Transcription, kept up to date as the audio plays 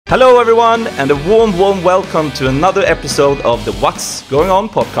Hello everyone, and a warm welcome to another episode of the What's Going On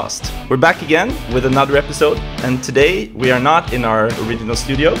podcast. We're back again with another episode, and today we are not in our original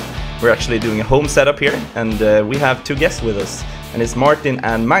studio. We're actually doing a home setup here, and we have two guests with us, and it's Martin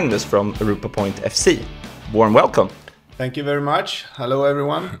and Magnus from Europa Point FC. Warm welcome. Thank you very much. Hello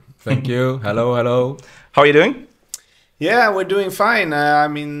everyone. Thank you. Hello. How are you doing? Yeah, we're doing fine.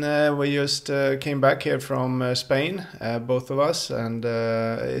 We just came back here from Spain, both of us, and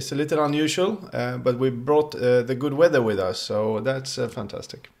it's a little unusual, but we brought the good weather with us, so that's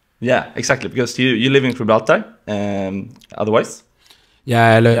fantastic. Yeah, exactly, because you live in Gibraltar, otherwise?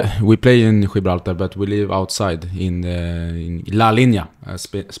 Yeah, we play in Gibraltar, but we live outside in La Línea,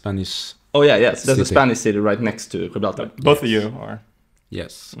 Spanish. Oh yeah, yes, there's a Spanish city right next to Gibraltar. Both of you are?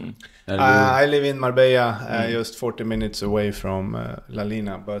 Yes. I live in Marbella, just 40 minutes away from La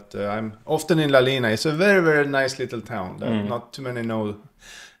Línea, but I'm often in La Línea. It's a very, very nice little town that not too many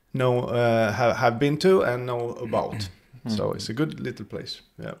have been to and know about. So it's a good little place.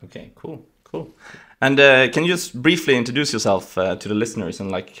 Yeah. Okay, cool. And can you just briefly introduce yourself to the listeners and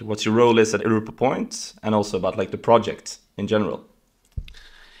like what your role is at Europa Point and also about like the project in general?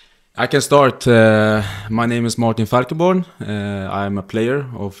 I can start. My name is Martin Falkeborn. I'm a player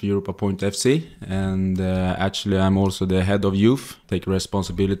of Europa Point FC, and actually I'm also the head of youth, take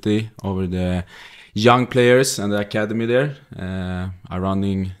responsibility over the young players and the academy there. I'm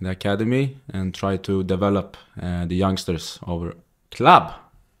running the academy and try to develop the youngsters over club.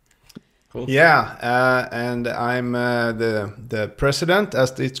 Cool. Yeah, and I'm the president,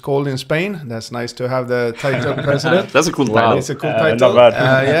 as it's called in Spain. That's nice to have the title president. That's a cool title. It's a cool title.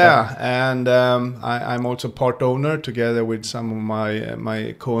 Yeah, and I'm also part owner together with some of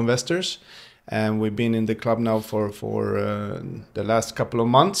my co-investors. And we've been in the club now for the last couple of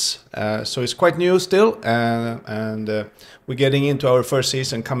months. So it's quite new still. And we're getting into our first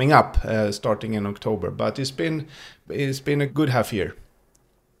season coming up, starting in October. But it's been a good half year.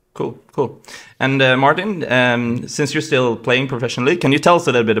 Cool. And Martin, since you're still playing professionally, can you tell us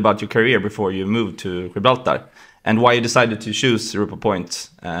a little bit about your career before you moved to Gibraltar and why you decided to choose Europa Point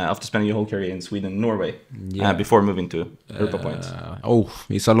after spending your whole career in Sweden and Norway before moving to Europa Point?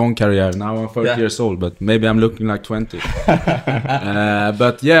 It's a long career. Now I'm 30 years old, but maybe I'm looking like 20.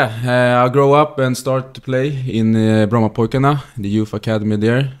 But I grew up and start to play in Brommapojkarna, the youth academy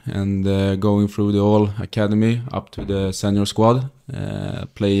there, and going through the whole academy up to the senior squad.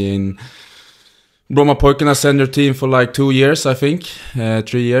 Playing Brommapojkarna senior team for like 2 years, I think,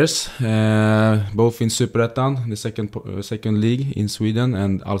 3 years, both in Superettan, the second league in Sweden,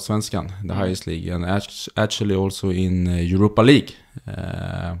 and Allsvenskan, the highest league, and actually also in Europa League,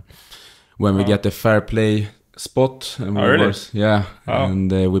 when we get the fair play spot.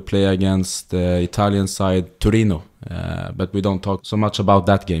 And we play against the Italian side Torino. But we don't talk so much about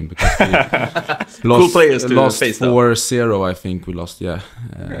that game because we lost 4-0, I think we lost,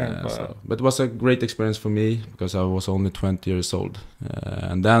 but it was a great experience for me because I was only 20 years old.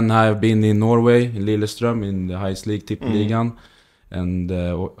 And then I've been in Norway, in Lillestrøm, in the highest league, Tippeligaen, and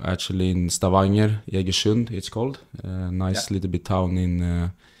actually in Stavanger, Egersund it's called, nice little bit town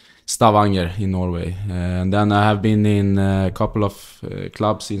in Stavanger in Norway. And then I have been in a couple of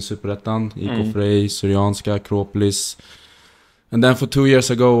clubs in Superettan, IK Frey, Syrianska, Akropolis. And then for 2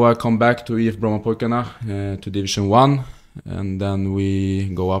 years ago I come back to IF Brommapojkarna to Division 1. And then we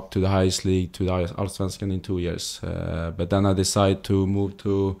go up to the highest league, to the Allsvenskan in 2 years. But then I decided to move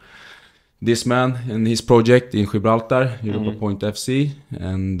to this man and his project in Gibraltar, Europa Point FC,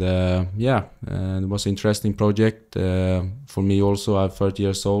 and it was an interesting project for me also. I'm 30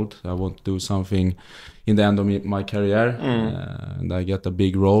 years old. I want to do something in the end of my career, and I get a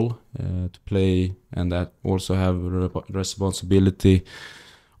big role to play, and I also have responsibility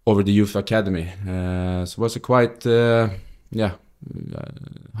over the youth academy. So it was a quite, it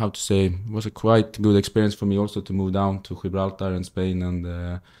was a quite good experience for me also to move down to Gibraltar and Spain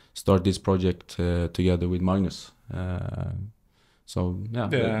and start this project together with Magnus. That's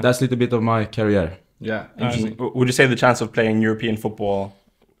a little bit of my career. Yeah, interesting. Would you say the chance of playing European football,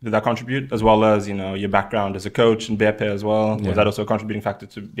 did that contribute, as well as your background as a coach in BP as well? Was that also a contributing factor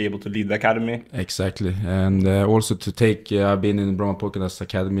to be able to lead the academy? Exactly, and also to take. I've been in Brommapojkarna's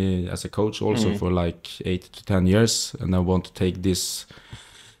academy as a coach also for like 8 to 10 years, and I want to take this.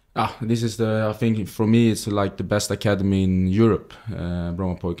 This is I think for me it's like the best academy in Europe,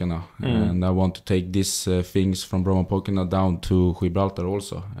 Brommapojkarna, and I want to take these things from Brommapojkarna down to Gibraltar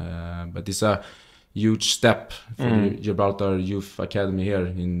also. But it's a huge step for the Gibraltar Youth Academy here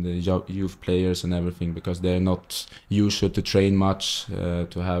in the youth players and everything, because they're not used to train much,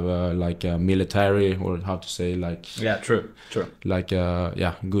 to have like a military, or how to say, like true like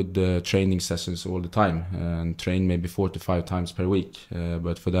good training sessions all the time, and train maybe 4 to 5 times per week,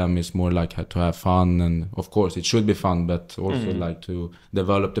 but for them it's more like to have fun, and of course it should be fun, but also like to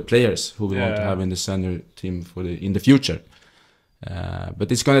develop the players who we want to have in the senior team in the future.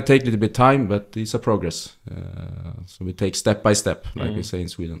 But it's going to take a little bit time, but it's a progress. So we take step by step, like we say in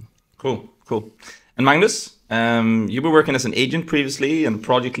Sweden. Cool. And Magnus, you were working as an agent previously, and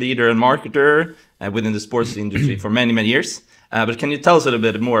project leader and marketer within the sports industry for many, many years. But can you tell us a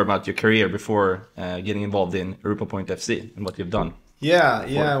little bit more about your career before getting involved in Europa Point FC and what you've done?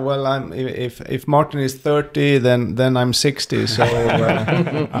 Yeah. Well, if Martin is 30, then I'm 60. So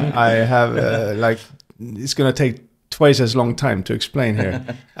I have it's going to take twice as long time to explain here.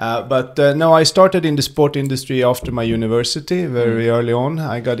 But no, I started in the sport industry after my university very early on.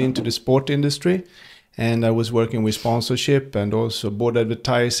 I got into the sport industry, and I was working with sponsorship and also board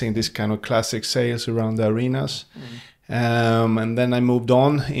advertising, this kind of classic sales around the arenas. And then I moved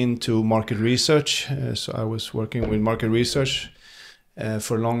on into market research. So I was working with market research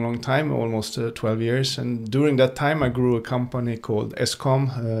for a long time, almost 12 years. And during that time, I grew a company called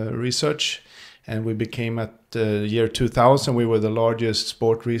ESCOM Research. And we became, at the year 2000, we were the largest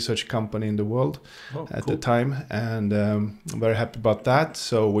sport research company in the world at the time. And I'm very happy about that.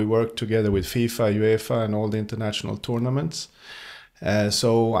 So we worked together with FIFA, UEFA, and all the international tournaments.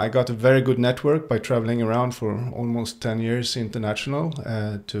 So I got a very good network by traveling around for almost 10 years international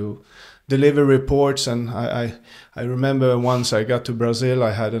to deliver reports. And I remember once I got to Brazil,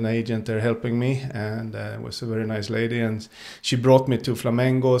 I had an agent there helping me, and it was a very nice lady, and she brought me to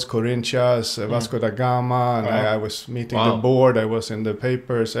Flamengo's, Corinthians, Vasco da Gama, and I was meeting the board, I was in the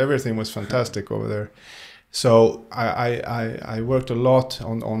papers, everything was fantastic over there. So I worked a lot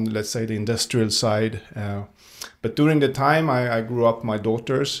on let's say the industrial side, but during the time I grew up my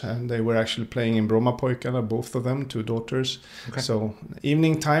daughters, and they were actually playing in Brommapojkarna, both of them, 2 daughters. So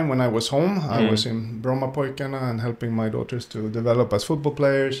evening time when I was home, I was in Brommapojkarna and helping my daughters to develop as football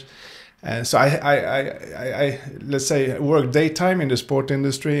players. And so I let's say worked daytime in the sport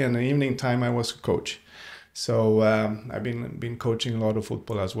industry, and the evening time I was a coach. So I've been coaching a lot of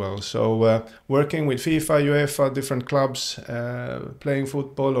football as well. So working with FIFA, UEFA, different clubs, playing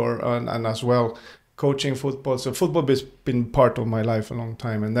football, and as well coaching football. So football has been part of my life a long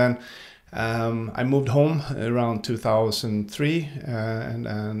time. And then I moved home around 2003,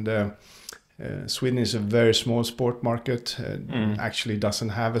 and Sweden is a very small sport market. Actually doesn't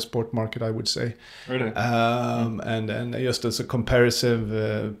have a sport market, I would say. Really? And just as a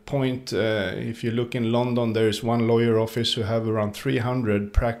comparative point, if you look in London, there is one lawyer office who have around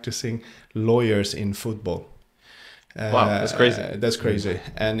 300 practicing lawyers in football. Wow, that's crazy. That's crazy.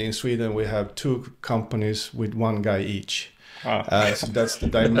 And in Sweden, we have 2 companies with 1 guy each. So that's the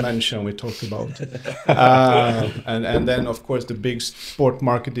dimension we talk about. And then, of course, the big sport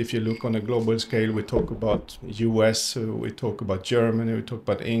market, if you look on a global scale, we talk about US, we talk about Germany, we talk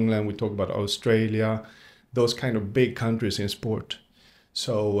about England, we talk about Australia, those kind of big countries in sport.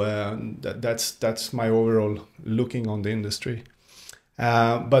 So that's my overall looking on the industry.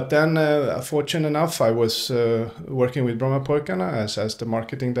 But then, fortunate enough, I was working with Brommapojkarna as the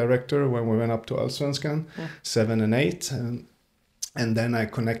marketing director when we went up to Allsvenskan 7 and 8. And then I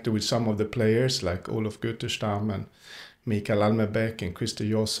connected with some of the players like Olof Gutterstam and Mikael Almebäck and Christer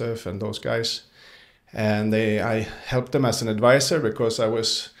Josef and those guys. And I helped them as an advisor because I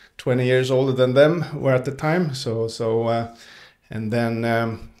was 20 years older than them were at the time. And then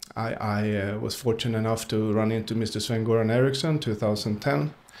I was fortunate enough to run into Mr. Sven-Göran Eriksson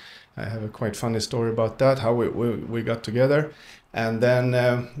 2010. I have a quite funny story about that, how we got together. And then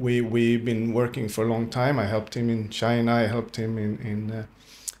we've been working for a long time. I helped him in China. I helped him in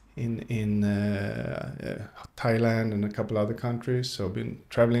Thailand and a couple other countries. So I've been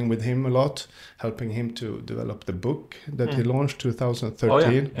traveling with him a lot, helping him to develop the book that he launched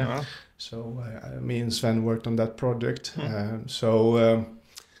 2013. So me and Sven worked on that project.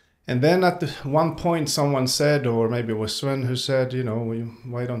 And then at one point someone said, or maybe it was Sven who said,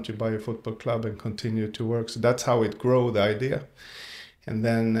 why don't you buy a football club and continue to work? So that's how it grew, the idea. And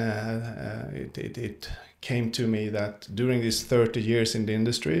then it came to me that during these 30 years in the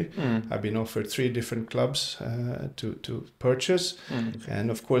industry, I've been offered 3 different clubs to purchase.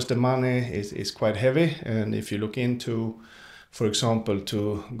 And of course the money is quite heavy. And if you look into, for example,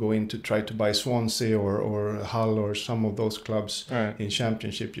 to go in to try to buy Swansea or Hull or some of those clubs in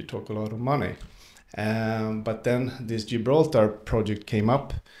Championship, you talk a lot of money. But then this Gibraltar project came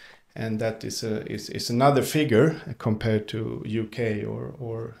up, and that is another figure compared to UK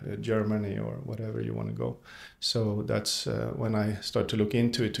or Germany or whatever you want to go. So that's when I start to look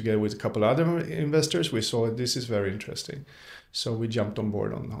into it together with a couple other investors, we saw this is very interesting. So we jumped on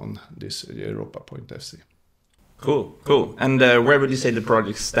board on this Europa Point FC. Cool. And where would you say the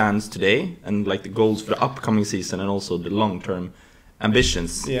project stands today, and like the goals for the upcoming season, and also the long-term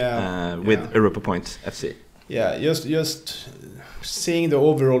ambitions with Europa Point FC? Yeah, just seeing the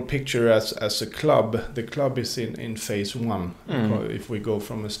overall picture as a club. The club is in phase 1. If we go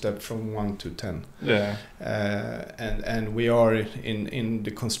from a step from 1 to 10. Yeah. And we are in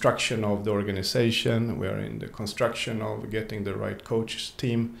the construction of the organization. We are in the construction of getting the right coach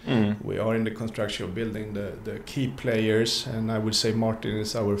team. We are in the construction of building the key players. And I would say Martin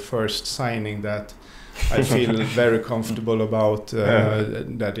is our first signing that I feel very comfortable about.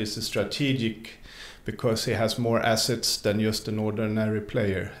 That is a strategic, because he has more assets than just an ordinary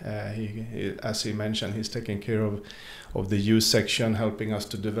player. He, as he mentioned, he's taking care of the youth section, helping us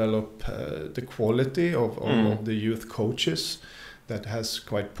to develop the quality of the youth coaches that has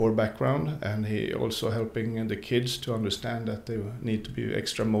quite poor background, and he also helping the kids to understand that they need to be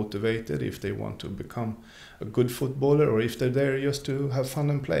extra motivated if they want to become a good footballer, or if they're there just to have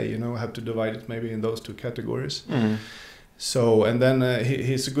fun and play. Have to divide it maybe in those two categories. So, and then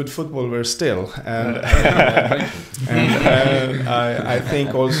he's a good footballer still, and I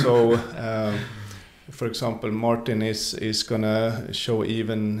think also, for example, Martin is gonna show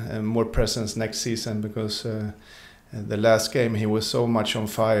even more presence next season, because the last game he was so much on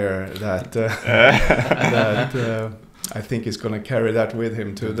fire that I think he's gonna carry that with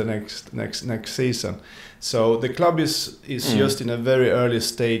him to the next season. So the club is just in a very early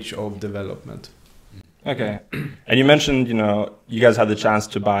stage of development. Okay. And you mentioned, you guys had the chance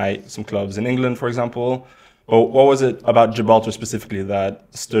to buy some clubs in England, for example. Well, what was it about Gibraltar specifically that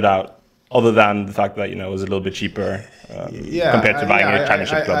stood out, other than the fact that, it was a little bit cheaper compared to buying a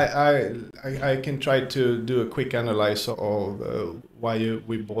championship club? I can try to do a quick analysis of why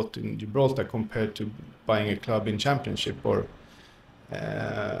we bought in Gibraltar compared to buying a club in championship or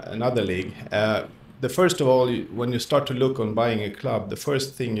another league. First of all, when you start to look on buying a club, the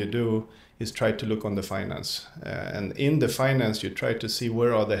first thing you do is try to look on the finance. And in the finance, you try to see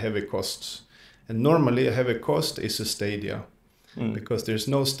where are the heavy costs. And normally a heavy cost is a stadia, because there's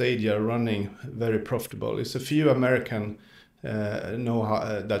no stadia running very profitable. It's a few American that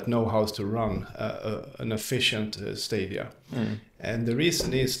know how to run an efficient stadia. And the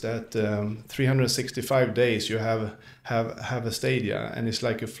reason is that 365 days you have a stadia, and it's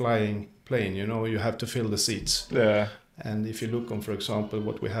like a flying plane, you have to fill the seats. Yeah. And if you look on, for example,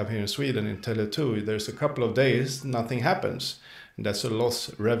 what we have here in Sweden in Tele2, there's a couple of days nothing happens, and that's a loss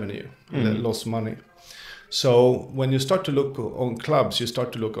revenue, lost money. So when you start to look on clubs, you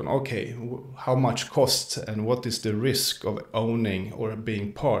start to look on, okay, how much costs and what is the risk of owning or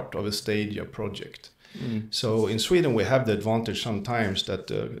being part of a stadia project. So in Sweden we have the advantage sometimes that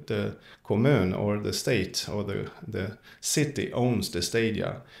the commune or the state or the city owns the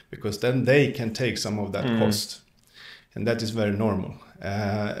stadia, because then they can take some of that cost. And that is very normal.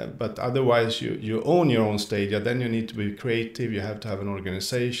 But otherwise, you own your own stadia, then you need to be creative, you have to have an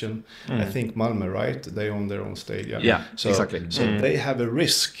organization. I think Malmö, right? They own their own stadia. Yeah, exactly. So they have a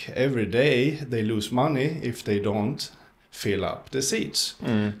risk. Every day they lose money if they don't fill up the seats.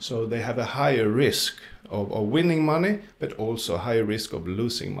 So they have a higher risk of winning money, but also a higher risk of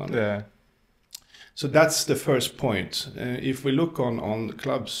losing money. Yeah. So that's the first point. If we look on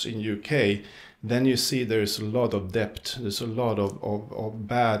clubs in UK, then you see there's a lot of debt. There's a lot of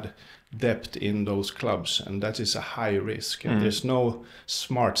bad debt in those clubs, and that is a high risk. And there's no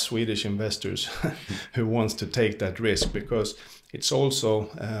smart Swedish investors who wants to take that risk, because it's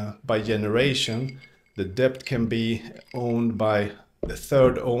also by generation, the debt can be owned by the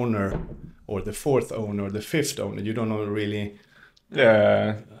third owner or the fourth owner or the fifth owner. You don't know really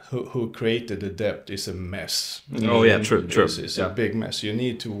who created the debt. Is a mess. Oh yeah, true. It's a big mess. You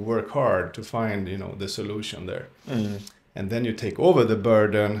need to work hard to find the solution there. And then you take over the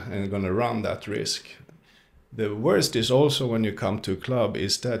burden and you're going to run that risk. The worst is also when you come to a club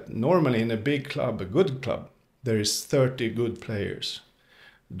is that normally in a big club, a good club, there is 30 good players.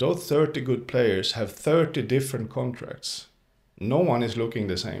 Those 30 good players have 30 different contracts. No one is looking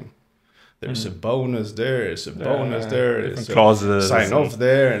the same. There's a bonus there, there's a bonus there, there's a clauses, sign off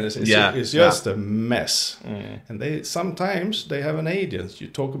there, and it's just a mess. And sometimes they have an agent. You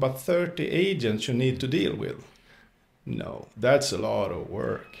talk about 30 agents you need to deal with. No, that's a lot of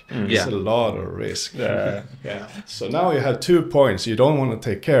work. It's Yeah. a lot of risk. Yeah. So now you have 2 points you don't want to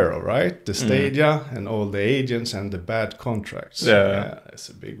take care of, right? The stadia and all the agents and the bad contracts. Yeah. It's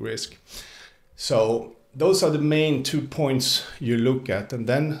a big risk. So those are the main 2 points you look at, and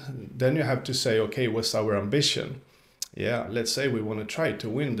then you have to say, okay, what's our ambition? Yeah, let's say we want to try to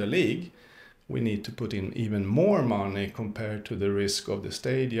win the league. We need to put in even more money compared to the risk of the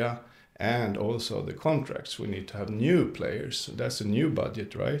stadia and also the contracts. We need to have new players. That's a new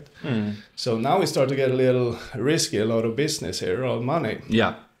budget, right? So now we start to get a little risky, a lot of business here, a lot of money.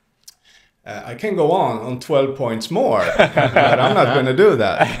 Yeah. I can go on 12 points more, but I'm not going to do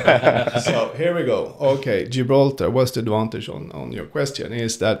that. So here we go. Okay, Gibraltar, what's the advantage on your question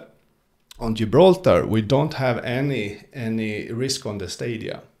is that on Gibraltar, we don't have any risk on the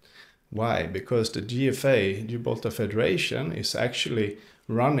stadia. Why? Because the GFA, Gibraltar Federation, is actually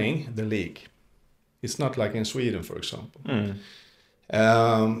running the league. It's not like in Sweden, for example.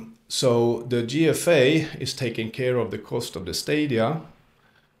 So the GFA is taking care of the cost of the stadia.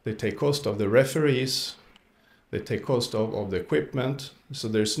 They take cost of the referees. They take cost of the equipment. So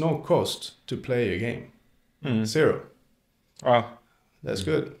there's no cost to play a game. Zero. Wow. That's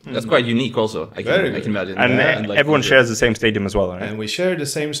good. That's quite unique also. I can imagine. And like everyone shares the same stadium as well, right? And we share the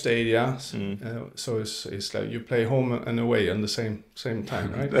same stadia, so it's like you play home and away on the same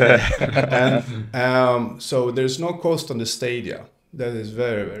time, right? And so there's no cost on the stadia. That is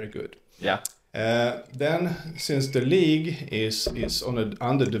very, very good. Yeah. Then, since the league is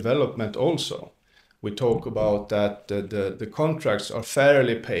under development also, we talk about that the contracts are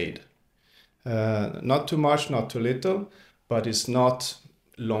fairly paid. Not too much, not too little, but it's not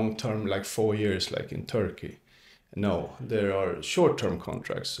long-term, like 4 years, like in Turkey. No, there are short-term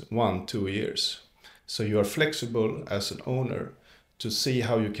contracts, 1-2 years. So you are flexible as an owner to see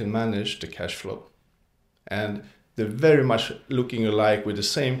how you can manage the cash flow. And they're very much looking alike with the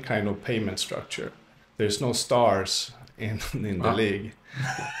same kind of payment structure. There's no stars in the league.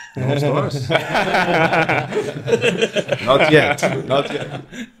 No stars. Not yet. Not yet.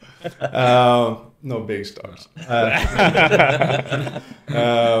 No big stars.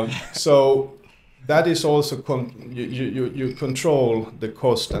 So that is also you control the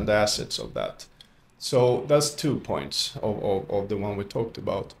cost and the assets of that. So that's 2 points of the one we talked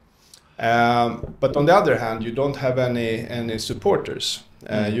about. But on the other hand, you don't have any supporters.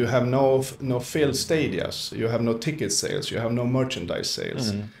 You have no filled stadiums. You have no ticket sales. You have no merchandise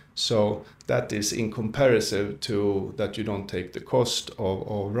sales. So that is in comparison to that you don't take the cost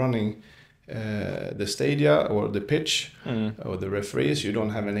of running the stadia or the pitch or the referees. You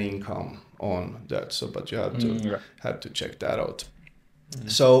don't have any income on that. So, but you have to check that out.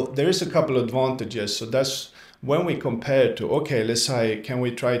 So there is a couple of advantages. So that's when we compare to, okay, let's say, can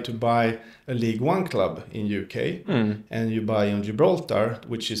we try to buy a League One club in UK and you buy in Gibraltar,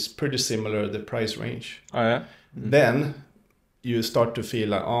 which is pretty similar, the price range. Oh, yeah? Then you start to feel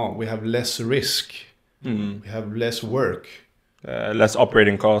like, oh, we have less risk. We have less work. Less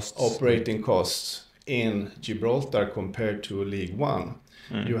operating costs. Operating costs in Gibraltar compared to League One.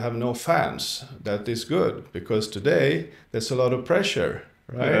 You have no fans. That is good because today there's a lot of pressure,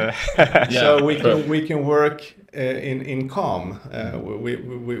 right? So we can work in calm.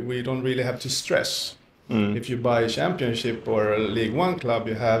 We don't really have to stress. If you buy a championship or a League One club,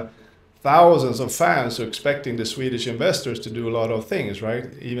 you have thousands of fans who are expecting the Swedish investors to do a lot of things,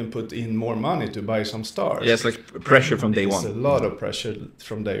 right? Even put in more money to buy some stars. Yeah, it's like pressure from day one. It's a lot of pressure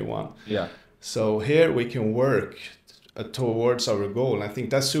from day one. Yeah. So here we can work towards our goal. I think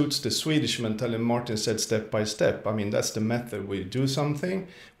that suits the Swedish mentality. Martin said step by step. I mean, that's the method. We do something,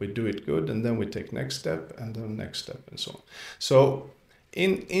 we do it good, and then we take next step, and then next step, and so on. So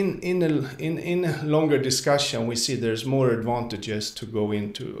in a longer discussion, we see there's more advantages to go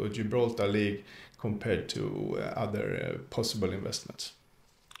into a Gibraltar League compared to other possible investments.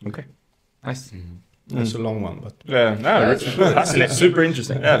 Okay, nice. That's a long one, but fascinating. Super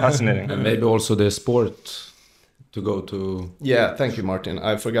interesting. Yeah, fascinating. And maybe also the sport to go to. Yeah, thank you, Martin.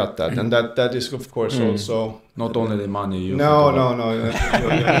 I forgot that, and that is of course also not only the money. You No.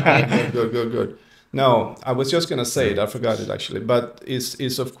 Good. No, I was just gonna say it. I forgot it actually, but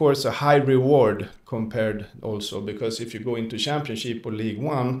it's of course a high reward compared also because if you go into Championship or League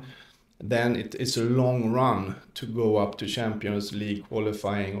One, then it's a long run to go up to Champions League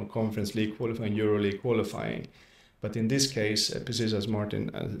qualifying or Conference League qualifying, Euro League qualifying. But in this case, precis as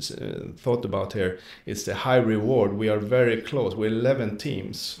Martin thought about here, it's the high reward. We are very close. We're 11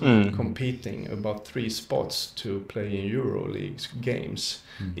 teams competing about 3 spots to play in Euro League games,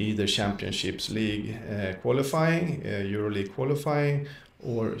 either Championships League qualifying, Euro League qualifying,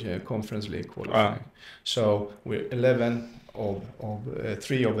 or Conference League qualifying. So we're 11 of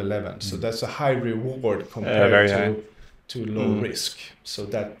 3 of 11. So that's a high reward compared to low risk. So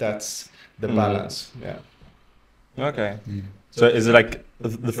that's the balance. Yeah. Okay. So is it like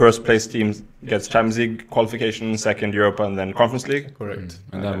the first place team gets Champions League qualification, second Europa, and then Conference League? Correct.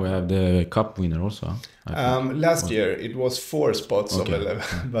 And then we have the cup winner also. Last year it was 4 spots of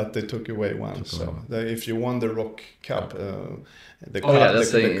 11, but they took away 1. If you won the Rock Cup, the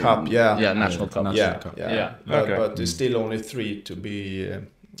cup, national cup. But there's still only 3 to be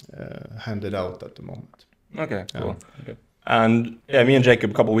handed out at the moment. Okay, cool. Okay. And me and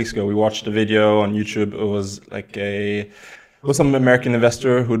Jacob a couple of weeks ago we watched a video on YouTube. It was like some American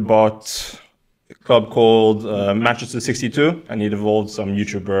investor who'd bought a club called Manchester 62, and he'd involved some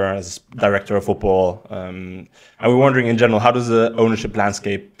YouTuber as director of football. And we're wondering in general, how does the ownership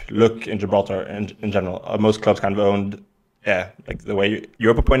landscape look in Gibraltar in general? Are most clubs kind of owned, like the way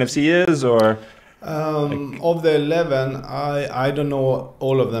Europa Point FC is, or? Of the 11, I don't know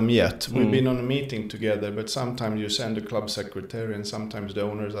all of them yet. We've been on a meeting together, but sometimes you send a club secretary and sometimes the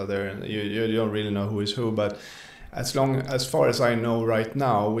owners are there, and you don't really know who is who. But as far as I know right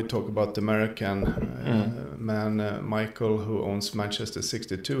now, we talk about the American man, Michael, who owns Manchester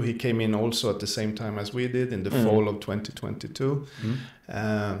 62. He came in also at the same time as we did in the fall of 2022.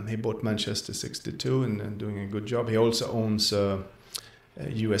 He bought Manchester 62 and doing a good job. He also owns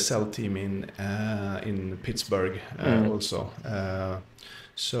USL team in Pittsburgh also.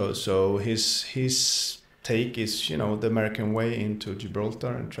 So his take is the American way into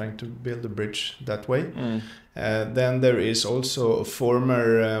Gibraltar and trying to build a bridge that way. Then there is also a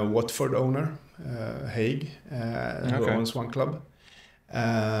former Watford owner, Haig, who owns one club.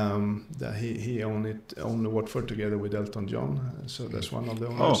 He owned Watford together with Elton John. So that's one of the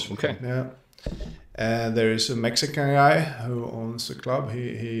owners. Oh, okay. Yeah. There is a Mexican guy who owns a club.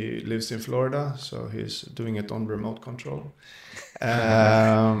 He lives in Florida, so he's doing it on remote control.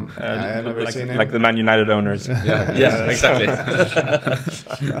 I never seen him. Like the Man United owners. Yeah, exactly.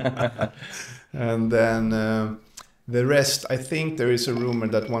 And then the rest, I think there is a rumor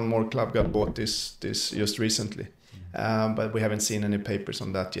that one more club got bought this just recently. But we haven't seen any papers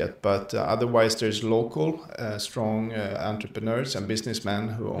on that yet. But otherwise, there's local, strong entrepreneurs and businessmen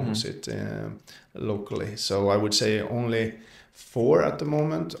who owns it locally. So I would say only 4 at the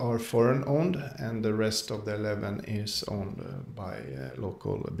moment are foreign-owned, and the rest of the 11 is owned by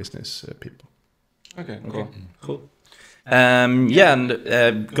local business people. Okay, cool. And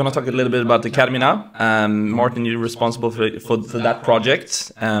gonna talk a little bit about the academy now. Martin, you're responsible for that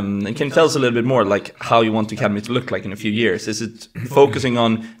project. And can you tell us a little bit more, like how you want the academy to look like in a few years? Is it focusing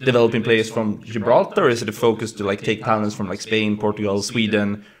on developing players from Gibraltar, or is it a focus to like take talents from like Spain, Portugal,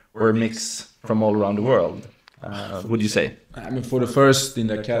 Sweden, or a mix from all around the world? Would you say? I mean, for the first in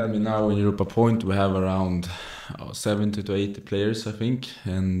the academy now in Europa Point, we have around 70 to 80 players, I think,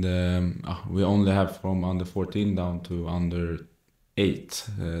 and we only have from under 14 down to under 8.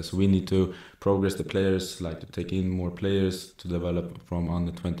 So we need to progress the players, like to take in more players to develop from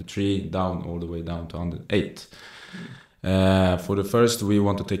under 23 down all the way down to under 8. For the first, we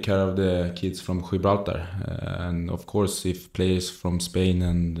want to take care of the kids from Gibraltar, and of course, if players from Spain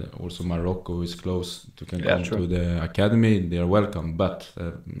and also Morocco is close to come to the academy, they are welcome. But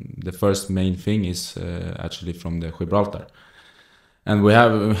the first main thing is actually from the Gibraltar, and we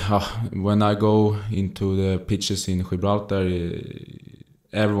have when I go into the pitches in Gibraltar,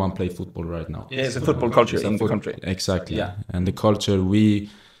 everyone play football right now. Yeah, it's a football culture in the country. Exactly, and the culture we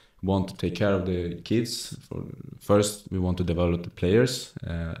want to take care of the kids. First, we want to develop the players,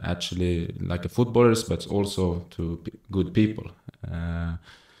 actually like footballers, but also to good people. And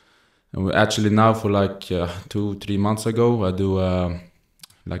we actually now for like 2-3 months ago, I do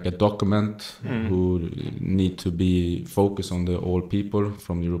like a document who need to be focused on the all people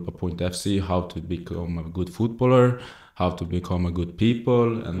from Europa Point FC, how to become a good footballer, how to become a good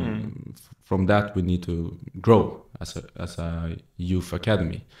people, and from that we need to grow as a youth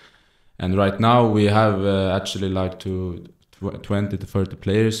academy. And right now we have actually like 20 to 30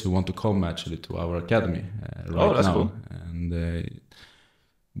 players who want to come actually to our academy that's now. Cool. And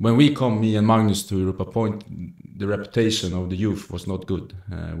when we come, me and Magnus, to Europa Point, the reputation of the youth was not good.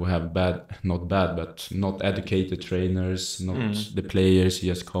 We have not educated trainers, not the players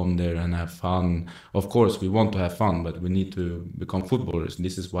just come there and have fun. Of course, we want to have fun, but we need to become footballers.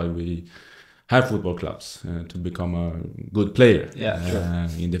 This is why we have football clubs, to become a good player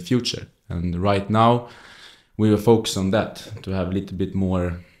in the future. And right now, we are focused on that, to have a little bit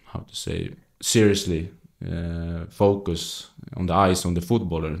more, seriously focus on the eyes on the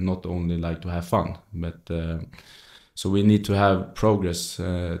footballer, not only like to have fun, but So we need to have progress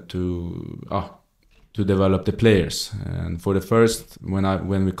to develop the players. And for the first,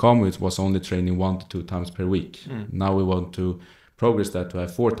 when we come, it was only training 1 to 2 times per week. Now we want to progress that to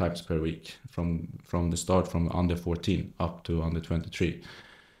have 4 times per week from the start, from under 14 up to under 23.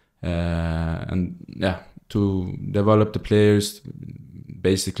 And yeah, to develop the players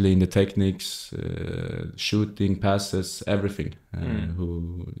basically in the techniques, shooting, passes, everything.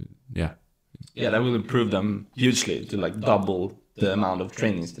 That will improve them hugely to like double the amount of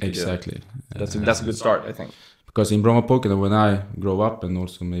trainings that exactly. That's a good start, I think. Because in Brommapojkarna, when I grow up, and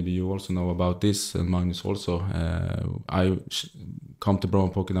also maybe you also know about this, and Magnus also, I come to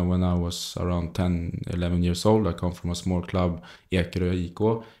Brommapojkarna when I was around 10, 11 years old. I come from a small club, Ekerö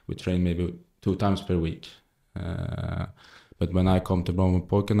IK. We train maybe 2 times per week. But when I come to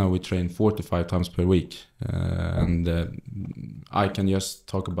Brommapojkarna, we train 4 to 5 times per week. And I can just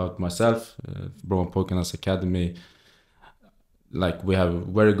talk about myself. Brommapojkarna's academy, like we have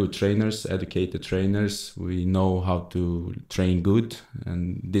very good trainers, educated trainers. We know how to train good,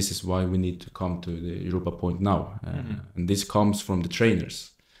 and this is why we need to come to the Europa Point now. And this comes from the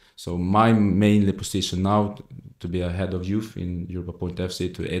trainers. So my mainly position now to be a head of youth in Europa Point FC,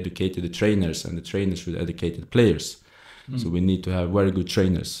 to educate the trainers, and the trainers should educate the players. So we need to have very good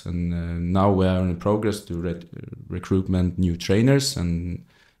trainers, and now we are in progress to recruitment new trainers, and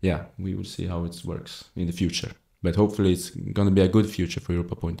we will see how it works in the future. But hopefully it's going to be a good future for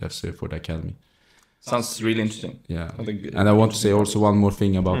Europa Point FC, for the academy. Sounds really interesting. Yeah, and I want to say also one more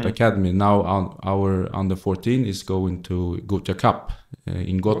thing about the academy. Now our under 14 is going to Gibraltar Cup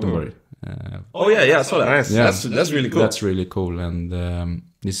in Gothenburg. I saw that. Nice. Yeah. That's really cool. That's really cool, and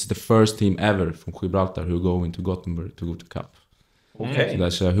this is the first team ever from Gibraltar who go into Gothenburg to Gibraltar Cup. Okay. So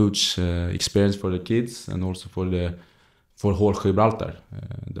that's a huge experience for the kids, and also for whole Gibraltar,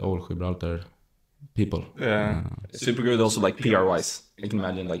 the whole Gibraltar people. Yeah, super good. Also, like PR wise, I can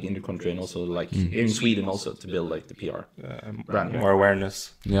imagine like in the country, and also like here in Sweden also to build like the PR brand, more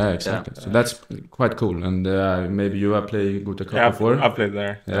awareness. Yeah, exactly. So that's quite cool. And maybe you have played Gibraltar Cup before. I played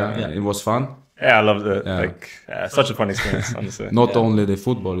there. Yeah, it was fun. Yeah, I loved it. Such a fun experience, honestly. Not only the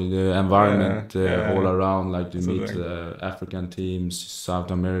football, the environment all around. Like you meet African teams,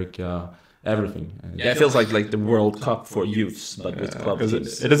 South America. Everything. It feels like the World Cup for youths, but with club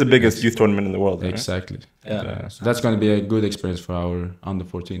teams. It is the biggest youth tournament in the world. Exactly. Right? So that's going to be a good experience for our under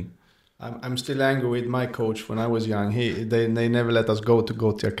 14. I'm still angry with my coach when I was young. They never let us go to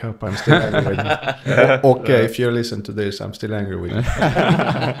Gibraltar Cup. I'm still angry with him. Okay, if you listen to this, I'm still angry with him.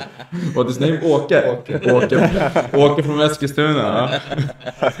 What is his name? Åke. Åke from Eskilstuna.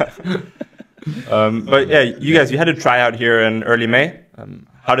 But yeah, you had a tryout here in early May.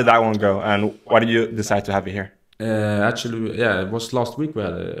 How did that one go, and why did you decide to have it here? Actually, it was last week we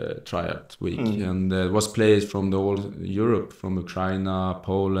had a tryout week, and it was players from the whole Europe, from Ukraine,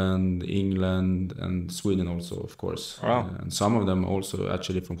 Poland, England, and Sweden also, of course. Wow. And some of them also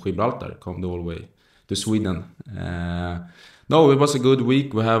actually from Gibraltar come the whole way to Sweden. No, it was a good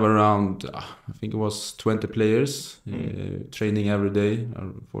week. We have around, I think it was 20 players training every day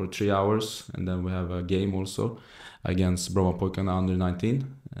for 3 hours, and then we have a game also against Brommapojkarna under 19.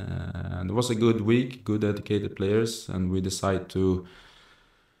 And it was a good week, good educated players, and we decide to...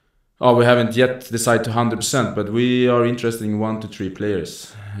 we haven't yet decided to 100%, but we are interested in 1 to 3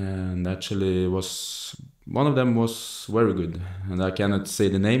 players. And actually one of them was very good, and I cannot say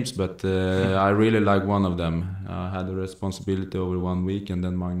the names, but I really like one of them. I had the responsibility over 1 week, and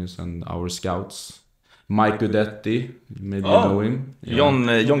then Magnus and our scouts, Mike Gudetti, maybe you know him. John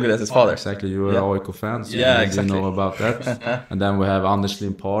Gudetti's father. Exactly, you are an AIK fan, so exactly. You know about that. And then we have Anders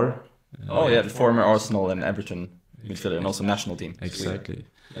Limpar. The former Arsenal and Everton midfielder, and also national team. Exactly.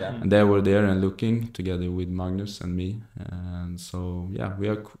 Yeah. And they were there and looking together with Magnus and me. And so, we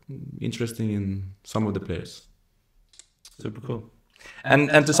are interested in some of the players. Super cool.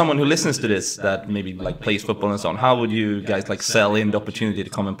 And to someone who listens to this that maybe like plays football and so on, how would you guys like sell in the opportunity to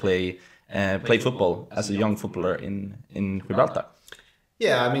come and play football as a young footballer in Gibraltar?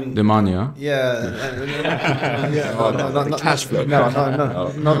 Yeah, I mean... The money, huh? Not cash flow. No,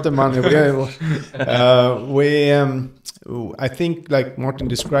 not the money. I think, like Martin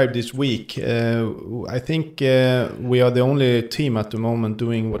described this week, I think we are the only team at the moment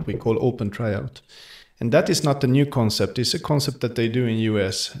doing what we call open tryout. And that is not a new concept. It's a concept that they do in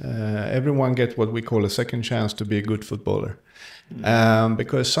US. Everyone gets what we call a second chance to be a good footballer.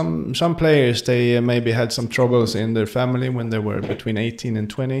 Because some players, they maybe had some troubles in their family when they were between 18 and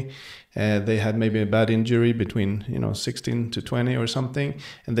 20. They had maybe a bad injury between 16 to 20 or something,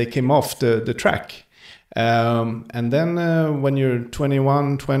 and they came off the track. And then when you're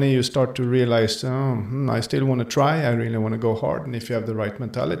 21, 20, you start to realize, I still want to try. I really want to go hard. And if you have the right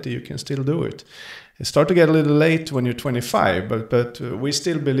mentality, you can still do it. It starts to get a little late when you're 25, but we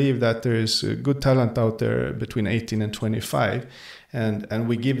still believe that there is good talent out there between 18 and 25. And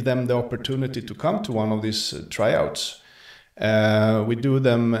we give them the opportunity to come to one of these tryouts. We do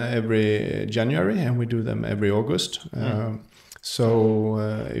them every January and we do them every August. So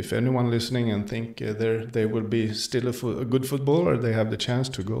if anyone listening and think they will be still a good footballer, they have the chance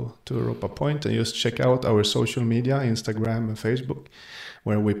to go to Europa Point and just check out our social media, Instagram and Facebook,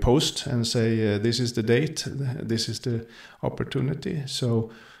 where we post and say this is the date, this is the opportunity.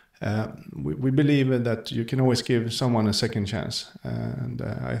 So we believe that you can always give someone a second chance. And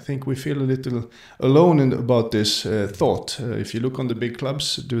I think we feel a little alone about this thought. If you look on the big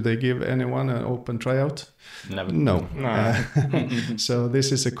clubs, do they give anyone an open tryout? Never. No. So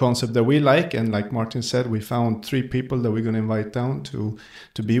this is a concept that we like. And like Martin said, we found 3 people that we're going to invite down to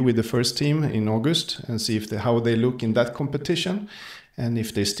be with the first team in August and see how they look in that competition. And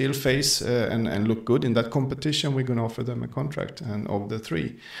if they still face and look good in that competition, we're going to offer them a contract. And of the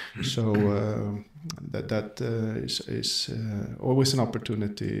 3, so that is always an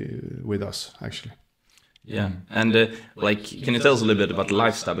opportunity with us, actually. Yeah, and can you tell us a little bit about the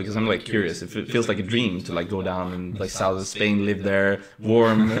lifestyle? Because I'm curious. If it feels like a dream to go down and south of Spain, live there,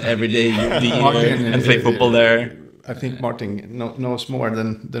 warm every day, and play football there. I think Martin knows more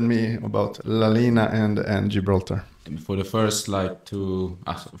than me about La Lina and Gibraltar. For the first,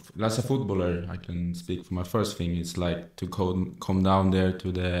 as a footballer, I can speak for my first thing. It's to come down there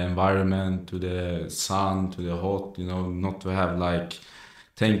to the environment, to the sun, to the hot. Not to have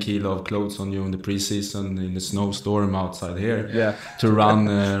 10 kilo of clothes on you in the preseason in the snowstorm outside here. Yeah. To run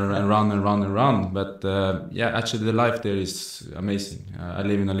and run. But actually the life there is amazing. I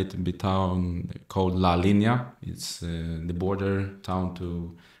live in a little bit town called La Línea. It's the border town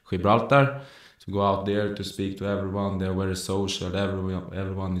to Gibraltar. To go out there to speak to everyone, they're very social.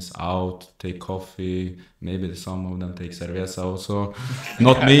 Everyone is out, take coffee. Maybe some of them take cerveza also.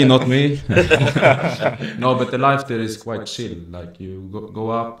 Not me. No, but the life there is quite chill. You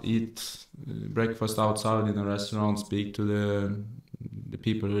go up, eat breakfast outside in a restaurant, speak to the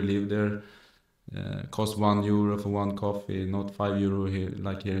people who live there. Cost €1 for one coffee, not €5 here,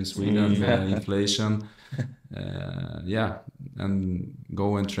 like here in Sweden. Inflation. And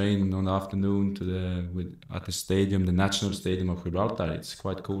go and train on the afternoon at the stadium, the national stadium of Gibraltar. It's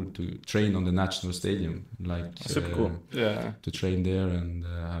quite cool to train on the national stadium, super cool. Yeah, to train there and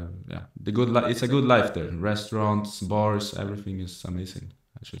it's a good life there. Restaurants, bars, everything is amazing,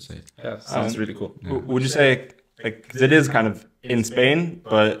 I should say. Yeah, sounds really cool. Yeah. Would you say, because it is kind of in Spain,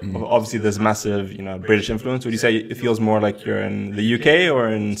 but obviously there's massive, British influence. Would you say it feels more like you're in the UK or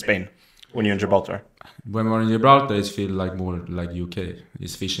in Spain when you're in Gibraltar? When we're in Gibraltar, it feels more like UK.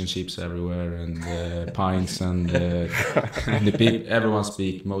 It's fish and chips everywhere and pints and the people. Everyone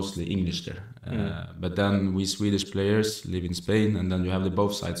speaks mostly English there. But then we Swedish players live in Spain, and then you have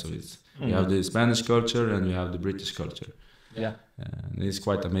both sides of it. You have the Spanish culture and you have the British culture. Yeah, and it's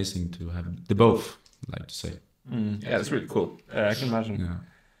quite amazing to have the both. Like to say. Yeah, that's really cool. I can imagine.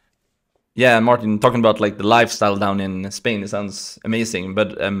 Yeah, Martin, talking about the lifestyle down in Spain, it sounds amazing.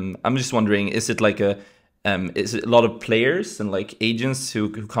 But I'm just wondering, is it is it a lot of players and agents who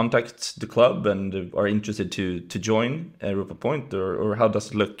contact the club and are interested to join Europa Point, or how does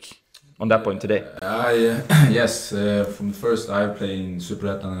it look on that point today? Yes, from the first I've played in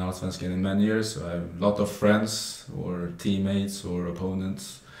Superettan and Allsvenskan in many years, so I have a lot of friends or teammates or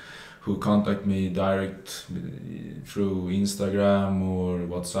opponents who contact me direct through Instagram or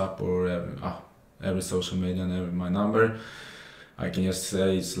WhatsApp or every social media and my number. I can just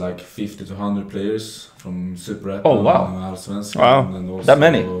say it's 50 to 100 players from Superettan and Allsvenskan. Wow, and also, that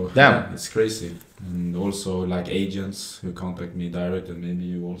many? Damn. Yeah, it's crazy. And also agents who contact me direct, and maybe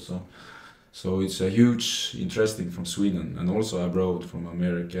you also. So it's a huge interesting from Sweden and also abroad, from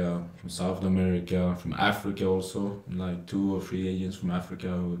America, from South America, from Africa also, 2 or 3 agents from Africa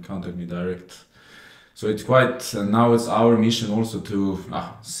who contact me direct. So it's quite, and now it's our mission also to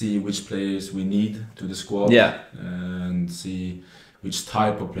see which players we need to the squad, and see which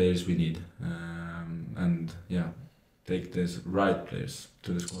type of players we need, and take the right players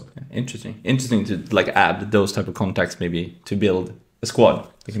to the squad. Interesting to add those type of contacts maybe to build a squad.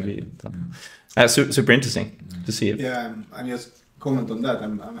 It can be super interesting to see it. Yeah, I just comment on that.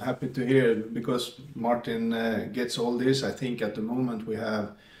 I'm happy to hear, because Martin gets all this. I think at the moment we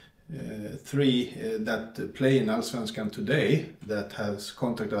have 3 that play in Allsvenskan today that has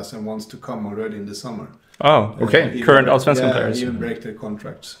contacted us and wants to come already in the summer. Oh, okay. Current Allsvenskan players. Even break their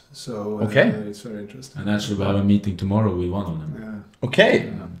contracts. So it's very interesting. And actually, we have a meeting tomorrow with one of them. Yeah.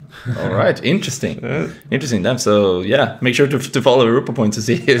 Okay. All right. Interesting. Interesting. Then. So yeah, make sure to follow Europa Point to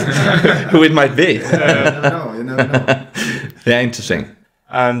see who it might be. You never know. Yeah, interesting.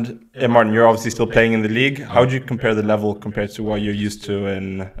 And Martin, you're obviously still playing in the league. How would you compare the level compared to what you're used to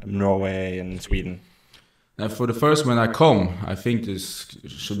in Norway and Sweden? For the first, when I come, I think this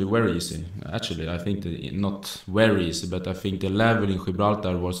should be very easy. Actually, I think not very easy, but I think the level in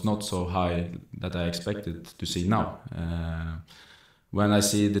Gibraltar was not so high that I expected to see now. When I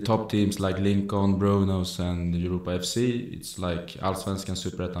see the top teams like Lincoln, Bronos and Europa FC, it's like Allsvenskan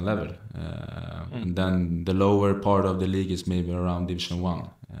Superettan level. And then the lower part of the league is maybe around Division 1.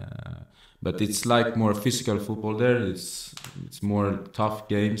 But it's like more physical football there. It's more tough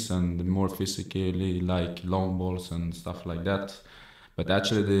games and more physically, like long balls and stuff like that. But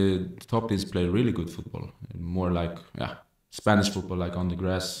actually the top teams play really good football. More like Spanish football, like on the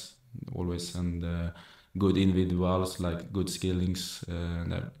grass always, and good individuals, like good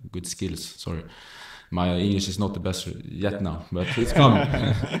good skills. Sorry, my English is not the best yet now, but it's coming.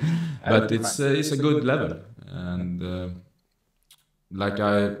 But it's a good level, and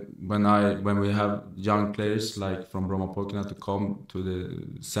when we have young players like from Bromma Poikina to come to the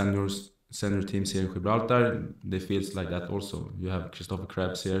senior teams here in Gibraltar, they feel like that also. You have Christopher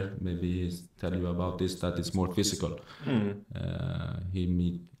Krebs here, maybe he's tell you about this, that it's more physical. Or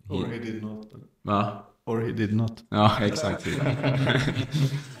he did not. Or he did not. No, exactly.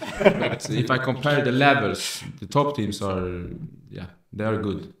 But if I compare the levels, the top teams are, they are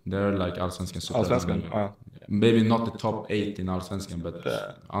good. They're like Allsvenskan Superettan. Wow. Maybe not the top 8 in Allsvenskan, but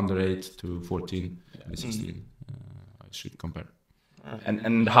under 8 to 14, 16. I should compare.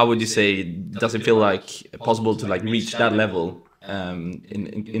 And how would you say, does it feel like possible to like reach that level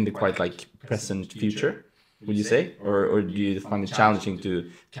in the quite like present future? Would you say, or do you find it challenging to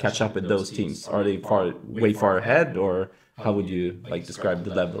catch up with those teams? Are they way far ahead, or how would you like describe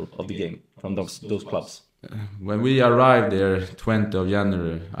the level of the game from those clubs? When we arrived there, 20th of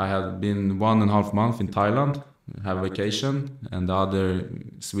January, I had been 1.5 months in Thailand, have vacation, and the other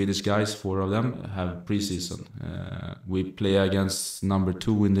Swedish guys, 4 of them, have pre-season. We play against number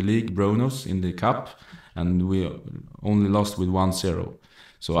 2 in the league, Bronos, in the cup, and we only lost with 1-0.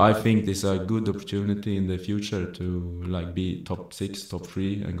 So I think this is a good opportunity in the future to like be top 6, top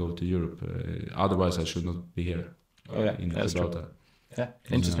 3, and go to Europe. Otherwise, I should not be here in Gibraltar. Yeah,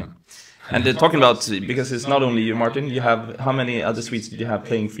 interesting. And talking about, because it's not only you, Martin, you have, how many other Swedes did you have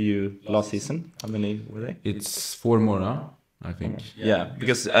playing for you last season? How many were they? It's 4 more, I think. Yeah,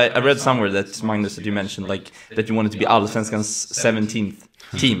 because I read somewhere that, Magnus, that you mentioned like that you wanted to be Allsvenskan's 17th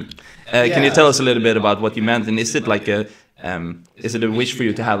team. Can you tell us a little bit about what you meant? And is it like is it a wish for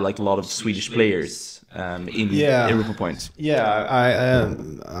you to have like a lot of Swedish players in Europa Point? Yeah,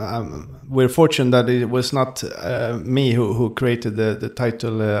 we're fortunate that it was not me who created the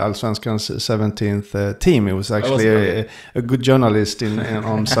title Allsvenskan's 17th team. It was actually a good journalist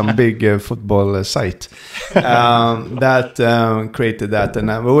on some big football site that created that,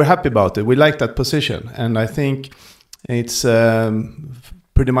 and we were happy about it. We like that position, and I think it's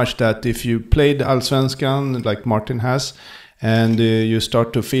pretty much that if you played Allsvenskan like Martin has, and you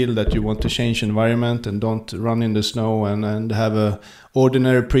start to feel that you want to change environment and don't run in the snow and have a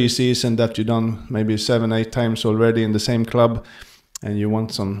ordinary preseason that you've done maybe 7-8 times already in the same club, and you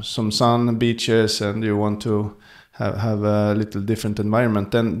want some sun, beaches, and you want to have a little different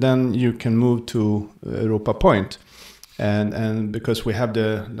environment, then you can move to Europa Point. And because we have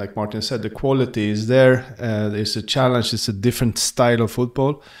like Martin said, the quality is there. There's a challenge. It's a different style of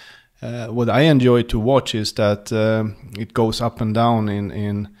football. What I enjoy to watch is that it goes up and down.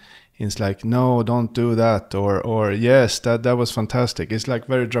 It's like, no, don't do that, or yes, that was fantastic. It's like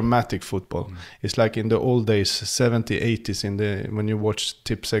very dramatic football. It's like in the old days, 70s, 80s, when you watch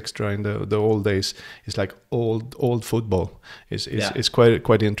Tips Extra in the old days. It's like old football. It's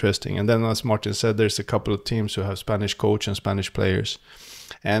quite interesting. And then, as Martin said, there's a couple of teams who have Spanish coach and Spanish players.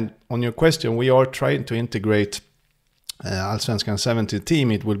 And on your question, we are trying to integrate Allsvenskan 17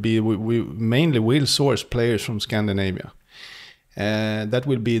 team. It will be we mainly will source players from Scandinavia. That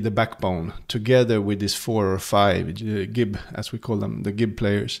will be the backbone, together with these 4 or 5 GIB, as we call them, the GIB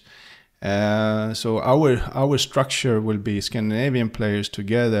players. So our structure will be Scandinavian players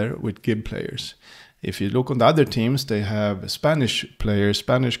together with GIB players. If you look on the other teams, they have Spanish players,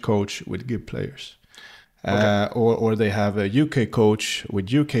 Spanish coach with GIB players. Or they have a UK coach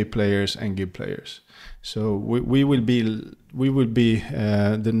with UK players and GIB players. So we will be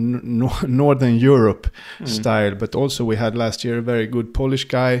the Northern Europe style, but also we had last year a very good Polish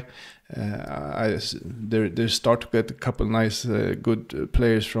guy. They start to get a couple nice good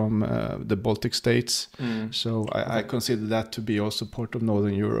players from the Baltic states. So I consider that to be also part of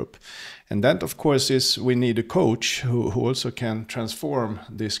Northern Europe. And that, of course, is we need a coach who also can transform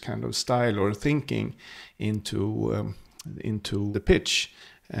this kind of style or thinking into the pitch.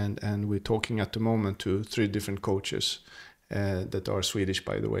 And we're talking at the moment to 3 different coaches that are Swedish,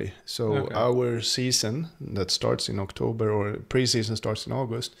 by the way. So our season that starts in October, or pre-season starts in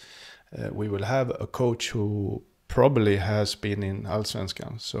August, we will have a coach who probably has been in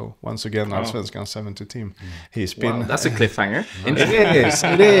Allsvenskan. So once again, Allsvenskan 70 team. He's been. Wow, that's a cliffhanger. It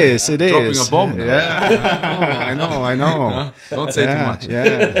is. Dropping a bomb. Yeah. I know. Don't say too much.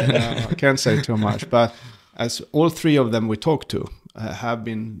 No, I can't say too much. But as all 3 of them we talked to have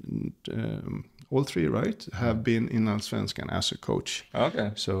been, all 3, right, have been in Allsvenskan as a coach.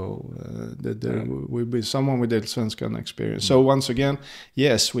 Okay. So there will be someone with Allsvenskan experience. So once again,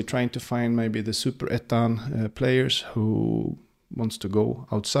 yes, we're trying to find maybe the Super Ettan players who wants to go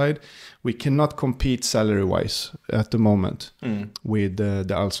outside. We cannot compete salary-wise at the moment with the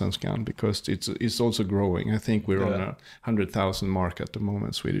Allsvenskan because it's also growing. I think we're on a 100,000 mark at the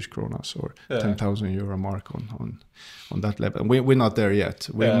moment, Swedish kronas, or 10,000 euro mark on that level. We're not there yet.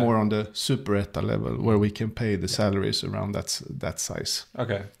 We're more on the Super Etta level where we can pay the salaries around that size.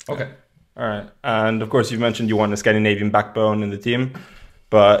 Okay. All right. And of course, you've mentioned you want a Scandinavian backbone in the team,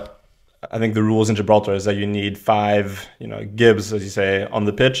 but I think the rules in Gibraltar is that you need 5, Gibbs, as you say, on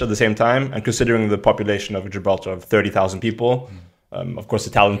the pitch at the same time. And considering the population of Gibraltar of 30,000 people, of course,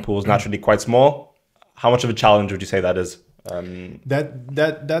 the talent pool is naturally quite small. How much of a challenge would you say that is?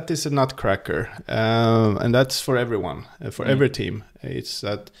 That is a nutcracker, and that's for everyone, for every team. It's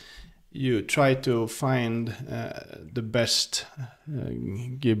that you try to find the best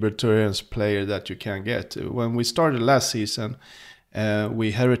Gibraltarians player that you can get. When we started last season,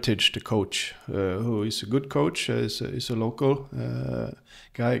 we heritaged the coach, who is a good coach, is a local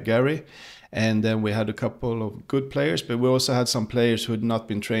guy, Gary. And then we had a couple of good players, but we also had some players who had not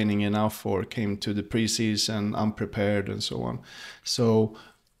been training enough or came to the preseason unprepared and so on. So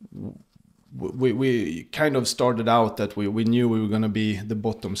we kind of started out that we knew we were going to be the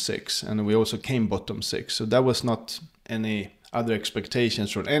bottom 6, and we also came bottom 6. So that was not any other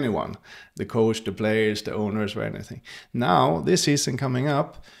expectations from anyone, the coach, the players, the owners, or anything. Now, this season coming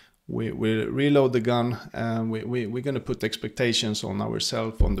up, we reload the gun, and we're going to put expectations on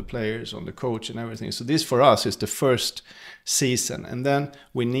ourselves, on the players, on the coach, and everything. So this for us is the first season, and then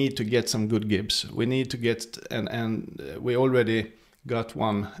we need to get some good Gibbs. We need to get, and we already got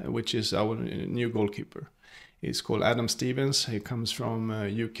one, which is our new goalkeeper. He's called Adam Stevens. He comes from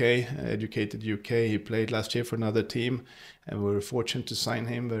UK, educated UK. He played last year for another team, and we were fortunate to sign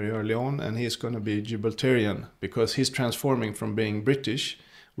him very early on. And he's going to be Gibraltarian because he's transforming from being British,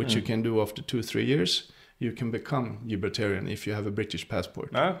 which you can do after 2-3 years. You can become Gibraltarian if you have a British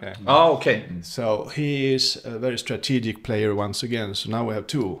passport. Okay. Oh, okay. So he is a very strategic player once again. So now we have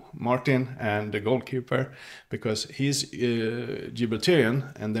 2, Martin and the goalkeeper, because he's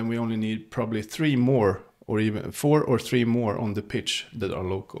Gibraltarian, and then we only need probably 3 more, or even 4 or 3 more on the pitch that are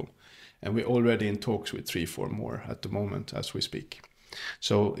local. And we're already in talks with 3-4 more at the moment as we speak.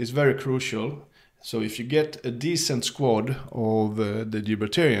 So it's very crucial. So if you get a decent squad of the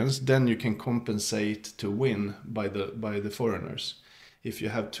Gibraltarians, then you can compensate to win by the foreigners. If you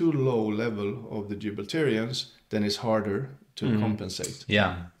have too low level of the Gibraltarians, then it's harder to compensate.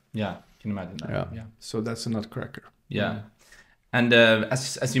 Yeah, can imagine that. Yeah. So that's a nutcracker. Yeah. And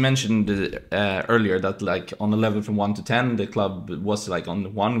as you mentioned earlier, that like on a level from 1 to 10, the club was like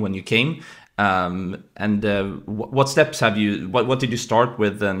on 1 when you came. What steps have you? What did you start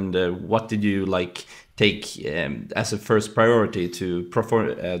with, and what did you like take as a first priority to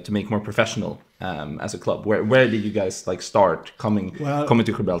make more professional as a club? Where did you guys like start coming to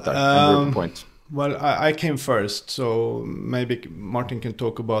Gibraltar and Europa Point? Well, I came first, so maybe Martin can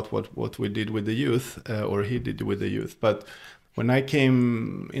talk about what we did with the youth, or he did with the youth, but. When I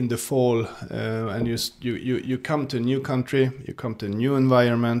came in the fall, and you come to a new country, you come to a new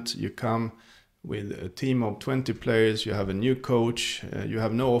environment, you come with a team of 20 players, you have a new coach, you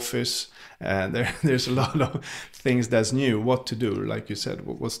have no office, and there's a lot of things that's new, what to do, like you said,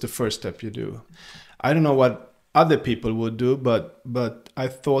 what's the first step you do? I don't know what other people would do, but I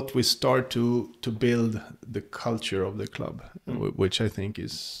thought we start to build the culture of the club, which I think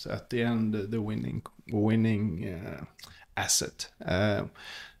is at the end the winning asset.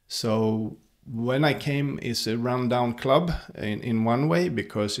 So when I came, it's a rundown club in one way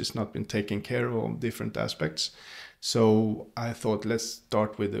because it's not been taken care of different aspects. So I thought, let's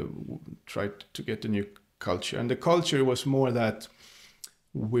start with try to get a new culture. And the culture was more that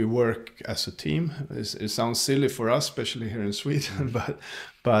we work as a team. It sounds silly for us, especially here in Sweden,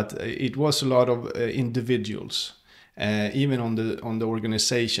 but it was a lot of individuals, even on the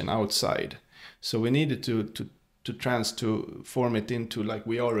organization outside. So we needed to transform it into like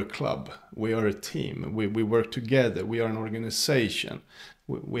we are a club, we are a team, we work together, we are an organization,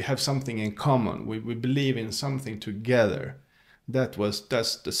 we have something in common, we believe in something together. That's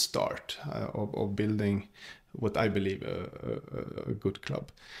the start of building what I believe a good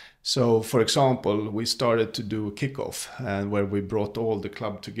club. So, for example, we started to do kickoff, and where we brought all the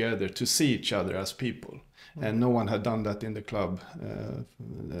club together to see each other as people. And no one had done that in the club,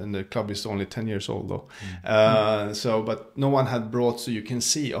 and the club is only 10 years old though. But no one had brought, so you can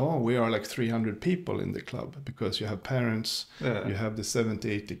see, we are like 300 people in the club, because you have parents, you have the 70,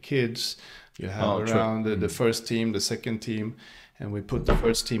 80 kids, you have around the first team, the second team, and we put the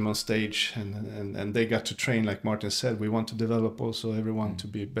first team on stage, and they got to train, like Martin said. We want to develop also everyone to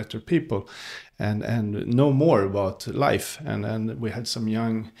be better people and know more about life. And we had some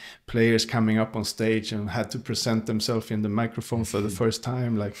young players coming up on stage and had to present themselves in the microphone for the first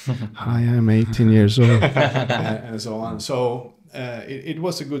time, like, hi, I'm 18 years old, and so on. So it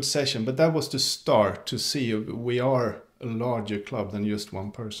was a good session, but that was the start to see we are a larger club than just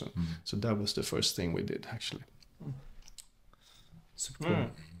one person. So that was the first thing we did, actually. Super cool.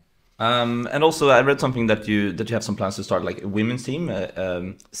 And also, I read something that you have some plans to start like a women's team,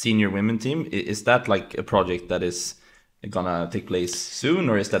 senior women team. Is that like a project that is gonna take place soon,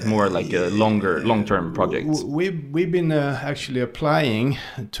 or is that more like a long-term project? We've been actually applying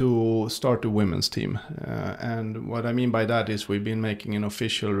to start a women's team, and what I mean by that is we've been making an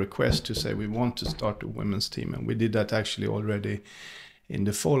official request to say we want to start a women's team, and we did that actually already in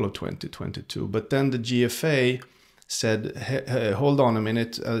the fall of 2022. But then the GFA said, hey, hold on a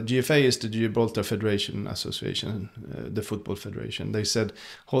minute. GFA is the Gibraltar Federation Association, the football federation. They said,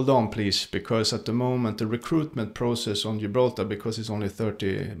 hold on, please, because at the moment the recruitment process on Gibraltar, because it's only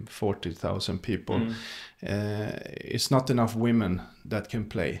 40,000 people, it's not enough women that can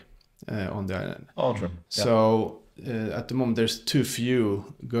play on the island. Oh, true. So at the moment there's too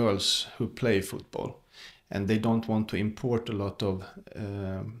few girls who play football. And they don't want to import a lot of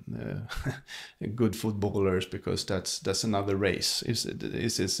good footballers, because that's another race.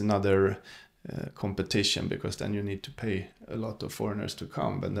 It's another competition, because then you need to pay a lot of foreigners to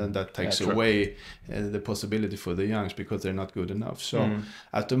come, and then that takes away the possibility for the youngs, because they're not good enough. So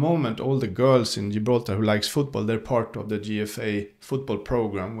at the moment, all the girls in Gibraltar who likes football, they're part of the GFA football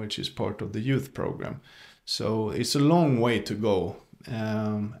program, which is part of the youth program. So it's a long way to go,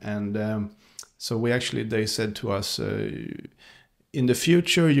 so they said to us, in the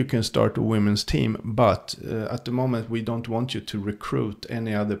future you can start a women's team, but at the moment we don't want you to recruit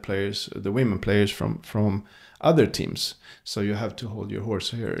any other players, the women players from other teams. So you have to hold your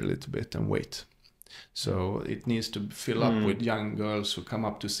horse here a little bit and wait. So it needs to fill up with young girls who come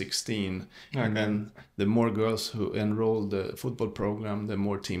up to 16. And then the more girls who enroll the football program, the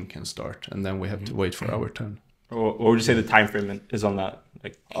more team can start. And then we have to wait for our turn. What would you say the time frame is on that?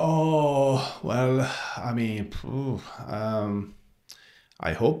 I mean,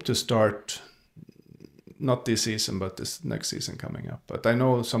 I hope to start not this season, but this next season coming up. But I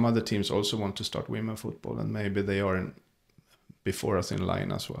know some other teams also want to start women football, and maybe they are before us in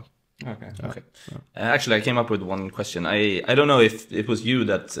line as well. Okay. Actually, I came up with one question. I don't know if it was you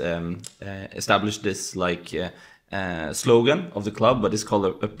that established this slogan of the club, but it's called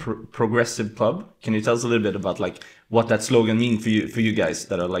a progressive club. Can you tell us a little bit about like what that slogan means for you guys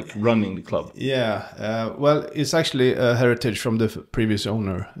that are like running the club? Well, it's actually a heritage from the previous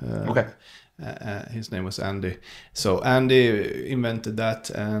owner. His name was Andy. So Andy invented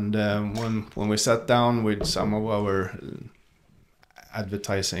that, and when we sat down with some of our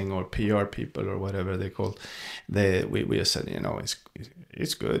advertising or PR people or whatever they call, we just said,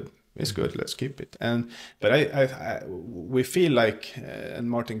 it's good. It's good. Let's keep it. But we feel like, and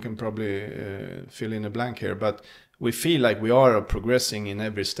Martin can probably fill in a blank here, but we feel like we are progressing in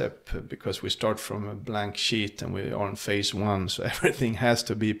every step, because we start from a blank sheet and we are on phase 1. So everything has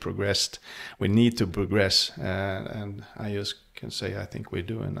to be progressed. We need to progress, and I just can say I think we're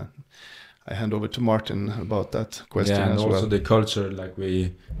doing that. I hand over to Martin about that question and as also well. The culture, like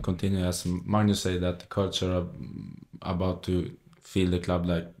we continue, as Magnus say, that the culture about to feel the club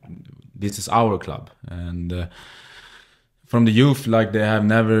like this is our club, and from the youth, like they have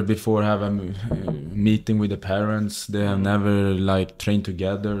never before have a meeting with the parents. They have never like trained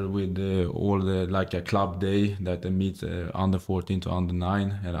together with all the like a club day that they meet under 14 to under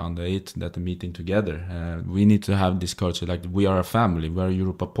 9 and under 8 that they're meeting together. We need to have this culture like we are a family. We are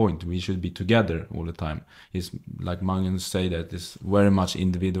Europa Point. We should be together all the time. It's like Magnus say that it's very much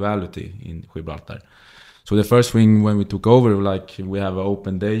individuality in Gibraltar. So the first thing when we took over, like we have an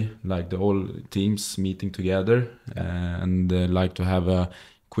open day, like the whole teams meeting together, and like to have a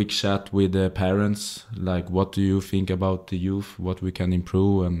quick chat with the parents, like what do you think about the youth, what we can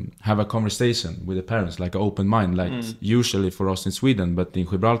improve, and have a conversation with the parents, like an open mind, like usually for us in Sweden, but in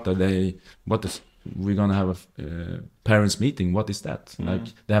Gibraltar, we're gonna have a parents meeting. What is that?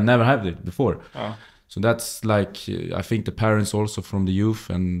 Like they have never had it before. Oh. So that's like I think the parents also from the youth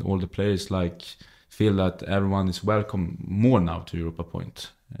and all the players like feel that everyone is welcome more now to Europa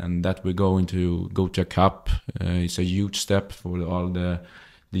Point, and that we're going to go to a cup. It's a huge step for all the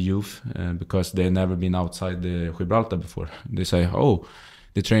youth because they've never been outside the Gibraltar before. They say, oh,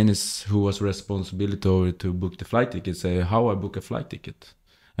 the trainers who was responsibility to book the flight ticket say, how I book a flight ticket?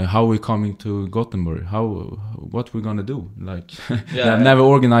 How we coming to Gothenburg? What we're gonna do? Like they've never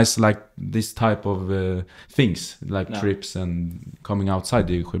organized like this type of things, like trips and coming outside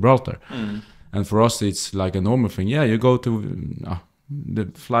the Gibraltar. And for us, it's like a normal thing. Yeah, you go to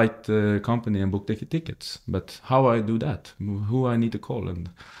the flight company and book the tickets. But how I do that? Who I need to call? And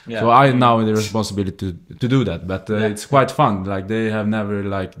so I now have the responsibility to do that. But it's quite fun. Like they have never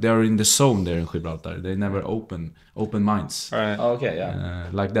they're in the zone there in Gibraltar. They never open minds. Right. Okay.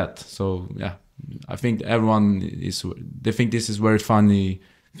 Like that. So yeah, I think everyone they think this is very funny.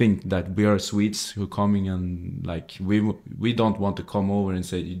 Think that we are Swedes who are coming and like we don't want to come over and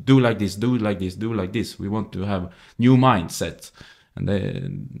say do like this, do like this, do like this. We want to have new mindset, and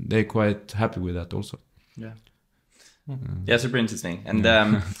they're quite happy with that also. Yeah, super interesting. And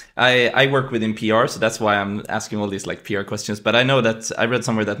I work within PR, so that's why I'm asking all these like PR questions. But I know that I read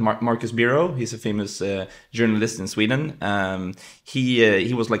somewhere that Marcus Biro, he's a famous journalist in Sweden.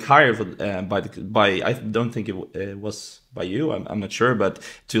 He was like hired for, by I don't think it was by you. I'm not sure, but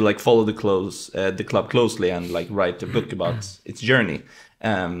to like follow the club closely and like write a book about its journey.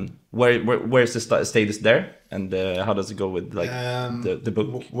 Where's the status there, and how does it go with like the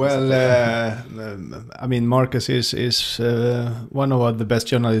book? Well, I mean, Marcus is one of the best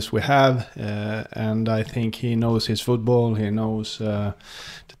journalists we have, and I think he knows his football. He knows the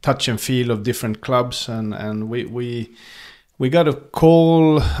touch and feel of different clubs, and we got a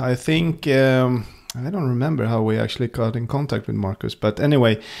call. I think. I don't remember how we actually got in contact with Marcus, but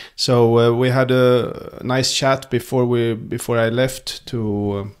anyway, so we had a nice chat before I left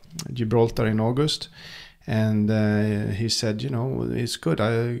to Gibraltar in August, and he said, you know, it's good.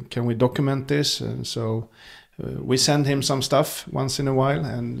 Can we document this? And so we send him some stuff once in a while,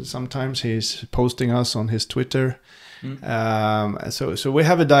 and sometimes he's posting us on his Twitter. So we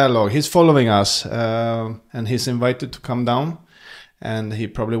have a dialogue. He's following us, and he's invited to come down. And he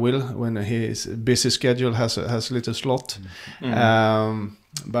probably will when his busy schedule has a little slot.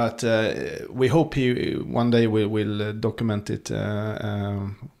 But we hope he one day will document it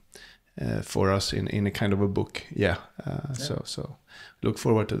for us in a kind of a book. So look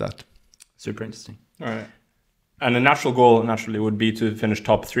forward to that. Super interesting. All right. And a natural goal naturally would be to finish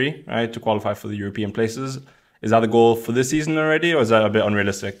top 3, right? To qualify for the European places. Is that the goal for this season already, or is that a bit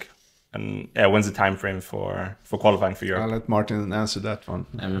unrealistic? And when's the time frame for qualifying for Europe? I'll let Martin answer that one.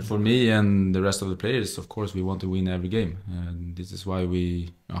 And for me and the rest of the players, of course, we want to win every game. This is why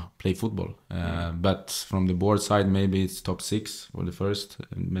we play football. But from the board side, maybe it's top 6 for the first.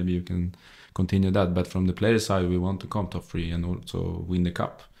 And maybe you can continue that. But from the player side, we want to come top 3 and also win the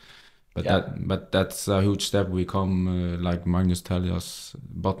cup. But that's a huge step. We come, like Magnus tells us,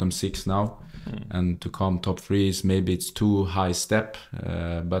 bottom 6 now. And to come top 3 is maybe it's too high step,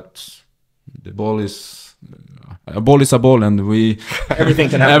 but the ball is a ball, and everything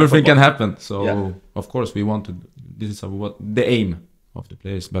can happen. So of course we want to. This is what the aim of the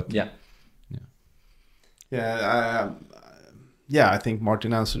players. But I think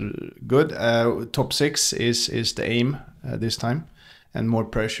Martin answered good. Top 6 is the aim this time, and more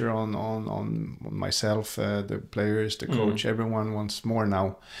pressure on myself, the players, the coach. Everyone wants more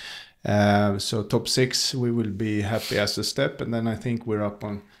now. So top 6 we will be happy as a step, and then I think we're up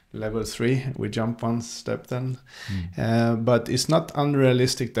on level 3. We jump one step then. But it's not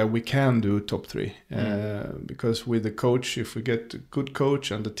unrealistic that we can do top 3 because with the coach, if we get a good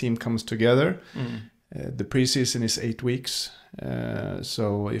coach and the team comes together, the preseason is 8 weeks.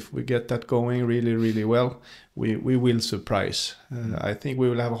 So if we get that going really, really well, we will surprise. I think we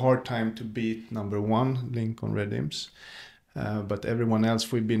will have a hard time to beat number 1, Lincoln Red Imps. But everyone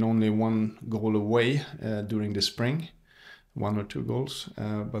else, we've been only 1 goal away during the spring, 1 or 2 goals.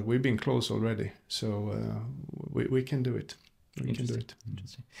 But we've been close already, so we can do it. We can do it.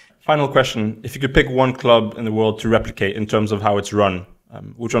 Final question: if you could pick one club in the world to replicate in terms of how it's run,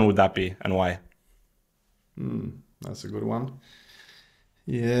 which one would that be, and why? That's a good one.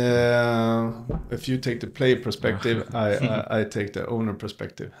 Yeah, if you take the player perspective, I take the owner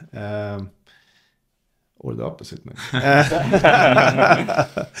perspective, or the opposite.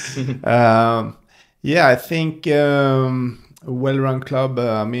 Yeah, I think a well-run club.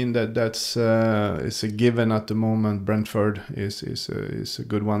 I mean that's it's a given at the moment. Brentford is a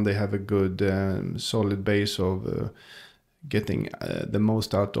good one. They have a good solid base of getting the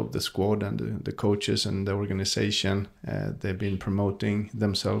most out of the squad and the coaches and the organization. They've been promoting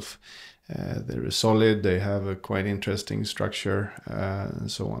themselves. They're solid. They have a quite interesting structure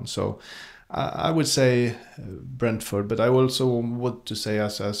and so on. So I would say Brentford, but I also want to say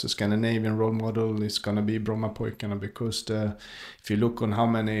as a Scandinavian role model, it's going to be Brommapojkarna, because if you look on how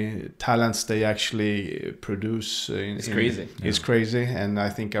many talents they actually produce, it's crazy. It's crazy, and I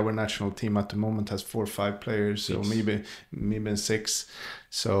think our national team at the moment has 4 or 5 players, so maybe 6.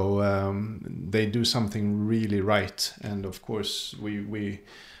 So they do something really right, and of course we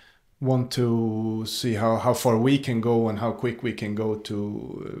want to see how far we can go and how quick we can go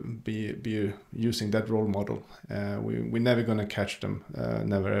to be using that role model. We're never going to catch them,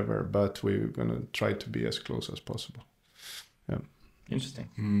 never ever, but we're going to try to be as close as possible. Yeah.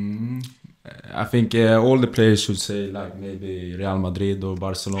 Interesting. I think all the players should say like maybe Real Madrid or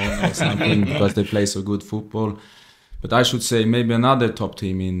Barcelona or something because they play so good football. But I should say maybe another top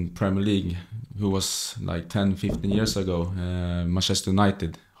team in Premier League who was like 10-15 years ago, Manchester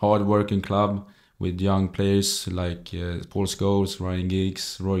United. Hard-working club with young players like Paul Scholes, Ryan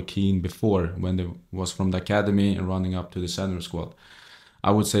Giggs, Roy Keane before, when they was from the academy and running up to the senior squad. I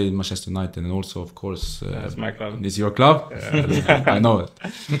would say Manchester United, and also of course that's my club. This is your club? Yeah. I know it.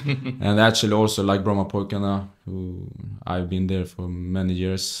 And actually also like Brommapojkarna, who I've been there for many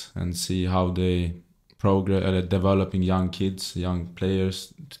years, and see how they developing young kids, young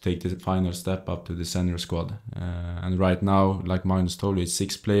players to take the final step up to the senior squad. And right now, like Magnus told you, it's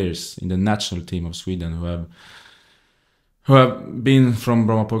 6 players in the national team of Sweden who have been from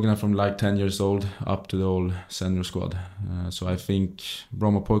Brommapojkarna from like 10 years old up to the whole senior squad. So I think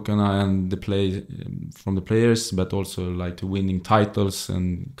Brommapojkarna and the play from the players, but also like to winning titles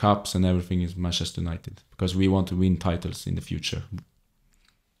and cups and everything, is Manchester United, because we want to win titles in the future.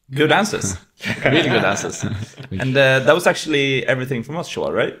 Good answers. Really good answers. And that was actually everything from us,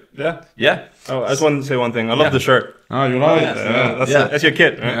 Shoal, right? Yeah. Yeah. Oh, I just wanted to say one thing. I love the shirt. Oh, you like it? That's your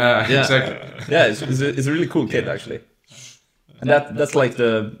kit, right? Yeah, exactly. Yeah, it's a really cool kit, actually. And that's like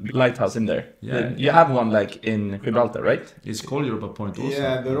the lighthouse in there. Yeah. You have one like in Gibraltar, right? It's called Europa Point also.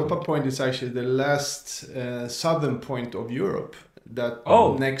 Yeah, the Europa Point is actually the last southern point of Europe. That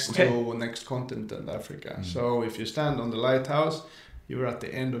next continent and Africa. So if you stand on the lighthouse, you're at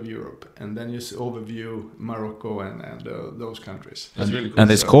the end of Europe, and then you overview Morocco and those countries. That's really cool. And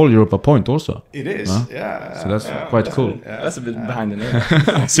it's called Europa Point also. It is, yeah. So that's quite cool. That's a bit behind the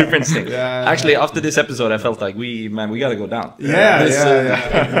name. Super interesting. Actually, after this episode, I felt like we gotta go down.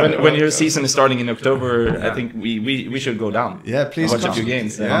 When your season is starting in October, I think we should go down. Yeah, please watch come. a few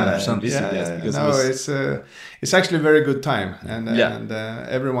games. It's actually a very good time, and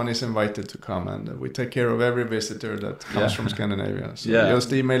everyone is invited to come, and we take care of every visitor that comes from Scandinavia. So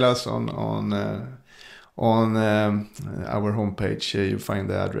just email us on our homepage. You find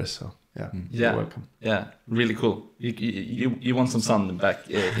the address. So you're welcome. Yeah, really cool. You want some sun back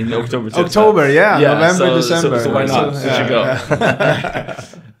in October too? October, November, December. So why not? You should go.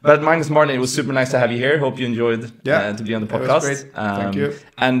 But Magnus, Martin, it was super nice to have you here. Hope you enjoyed to be on the podcast. It was great. Thank you.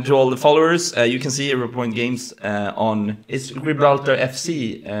 And to all the followers, you can see Europa Point Games on Gibraltar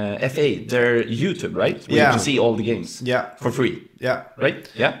FC FA, their YouTube, right? Where you can see all the games for free. Yeah. Right?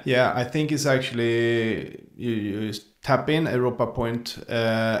 Yeah? Yeah, I think it's actually, you tap in Europa Point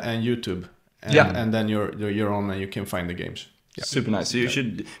and YouTube. And then you're on and you can find the games. Yeah. Super nice. So you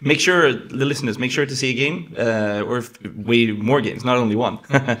should make sure, the listeners, make sure to see a game or way more games, not only one.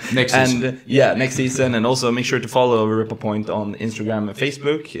 Next season. Next season. And also make sure to follow Europa Point on Instagram and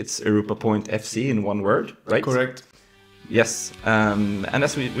Facebook. It's Europa Point FC in one word, right? Correct. Yes. And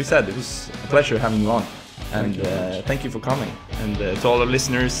as we said, it was a pleasure having you on. And thank you for coming. And to all our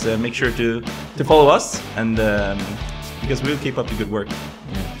listeners, make sure to follow us, and because we'll keep up the good work.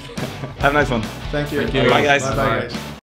 Have a nice one. Thank you. Bye, guys. Bye, guys.